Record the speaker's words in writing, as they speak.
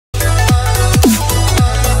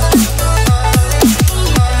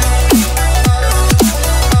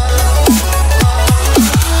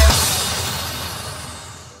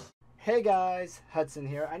guys, Hudson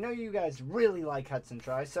here. I know you guys really like Hudson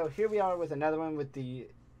Tries, so here we are with another one with the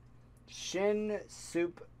Shin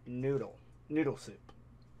Soup Noodle soup.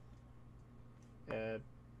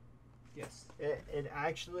 Yes, it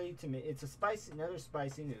actually, to me, it's another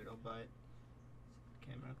spicy noodle, but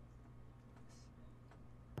camera.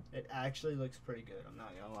 It actually looks pretty good, I'm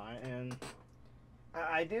not gonna lie. And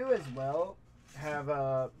I do as well have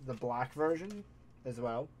the black version as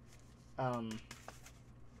well.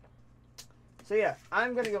 So yeah,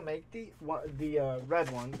 I'm gonna go make the red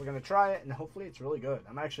one. We're gonna try it, and hopefully it's really good.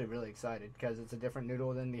 I'm actually really excited because it's a different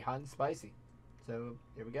noodle than the hot and spicy. So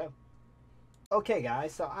here we go. Okay,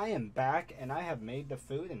 guys, so I am back, and I have made the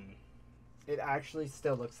food, and it actually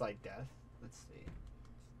still looks like death. Let's see,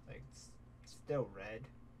 like it's still red.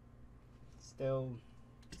 Still,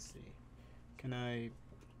 let's see. Can I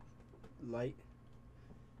light?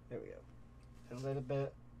 There we go. A little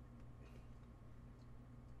bit.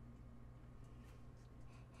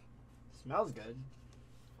 Smells good.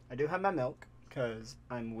 I do have my milk because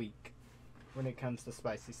I'm weak when it comes to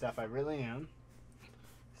spicy stuff. I really am.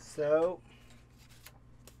 So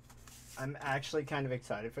I'm actually kind of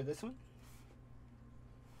excited for this one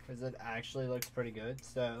because it actually looks pretty good.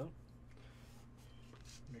 So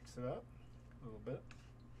mix it up a little bit.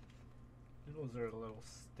 Noodles are a little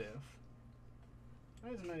stiff.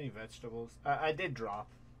 Not as many vegetables. I did drop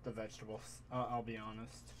the vegetables. I'll be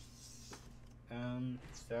honest.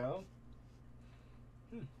 So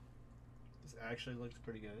this actually looks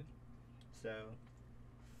pretty good. So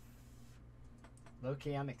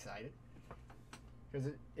low-key, I'm excited because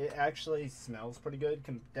it actually smells pretty good.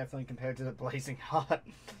 Definitely compared to the Blazing Hot,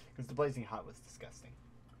 because the Blazing Hot was disgusting.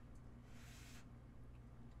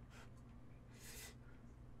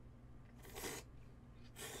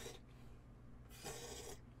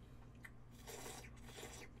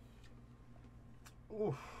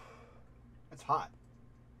 Ooh, that's hot.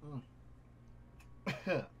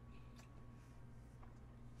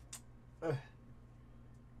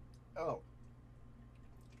 Oh.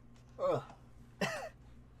 Ugh.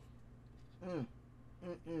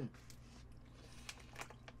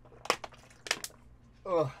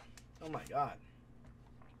 Oh. Oh my god.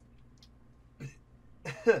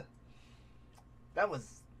 That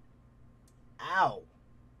was. Ow.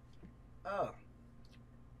 Oh.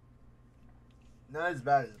 Not as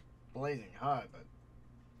bad as Blazing Hot, but.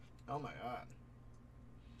 Oh my god.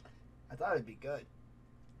 I thought it'd be good.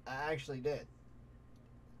 I actually did.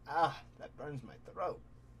 Ah, that burns my throat.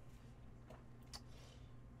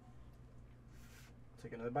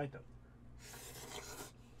 Take another bite though.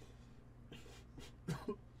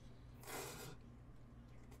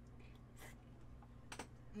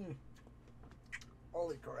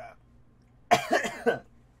 Holy crap.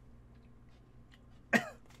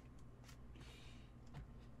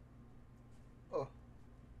 Oh.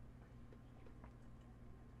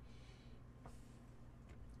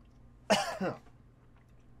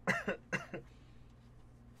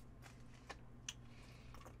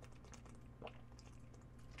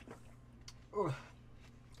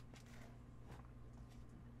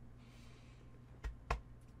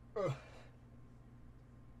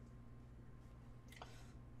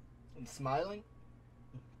 I'm smiling,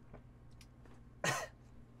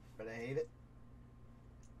 but I hate it.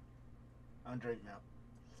 I don't drink milk.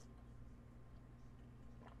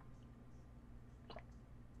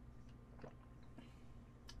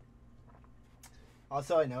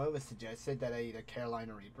 Also, I know it was suggested that I eat a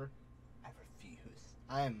Carolina Reaper. I refuse.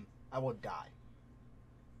 I will die.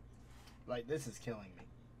 Like, this is killing me.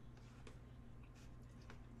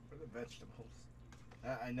 For the vegetables.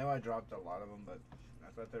 I know I dropped a lot of them, but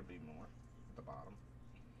I thought there'd be more at the bottom.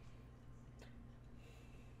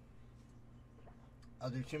 I'll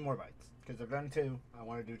do 2 more bites. Because I've done 2. I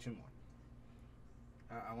want to do 2 more.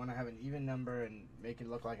 I want to have an even number and make it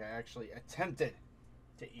look like I actually attempted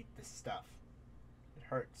to eat this stuff. It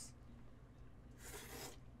hurts.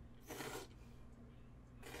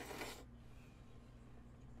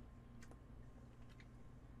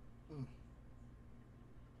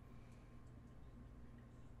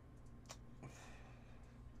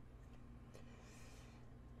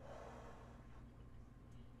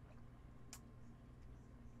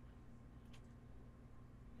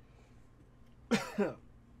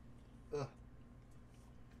 Ugh.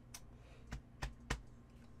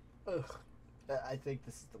 Ugh. I think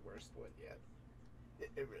this is the worst one yet.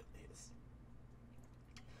 It really is.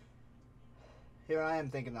 Here I am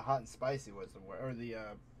thinking the hot and spicy was the worst, or the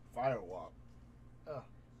firewall. Ugh.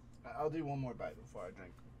 I'll do 1 more bite before I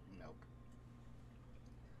drink milk.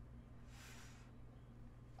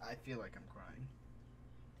 I feel like I'm crying.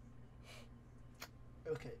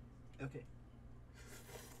 Okay.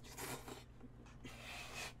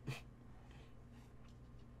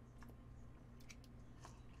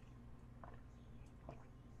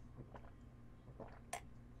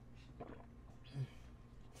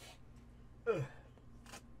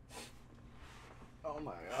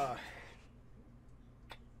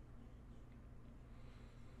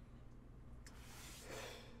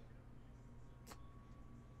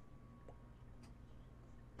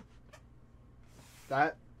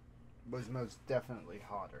 That was most definitely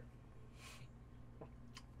hotter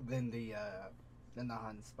than the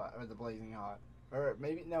Hun spot or the Blazing Hot, or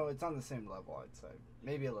maybe no, it's on the same level. I'd say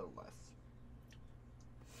maybe a little less.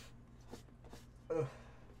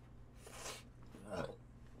 Ugh.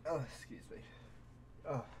 Oh, excuse me.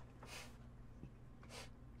 Oh.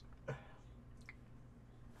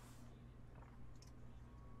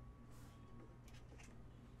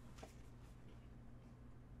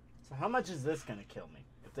 So how much is this gonna kill me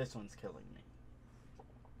if this one's killing me?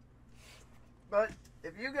 But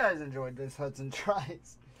if you guys enjoyed this Hudson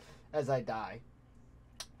Tries, as I die.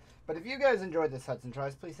 But if you guys enjoyed this Hudson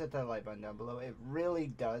Tries, please hit that like button down below. It really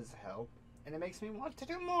does help, and it makes me want to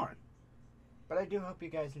do more. But I do hope you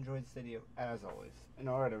guys enjoyed this video, as always. And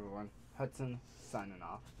alright everyone, Hudson signing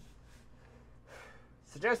off.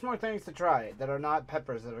 Suggest more things to try that are not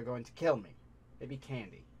peppers that are going to kill me. Maybe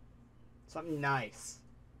candy. Something nice.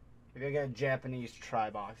 Maybe I get a Japanese try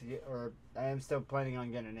box, or I am still planning on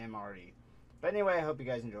getting an MRE. But anyway, I hope you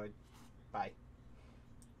guys enjoyed. Bye.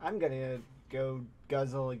 I'm gonna go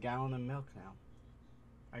guzzle a gallon of milk now.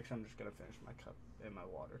 Actually, I'm just gonna finish my cup and my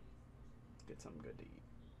water. Get something good to eat.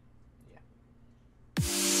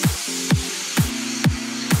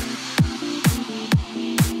 Yeah.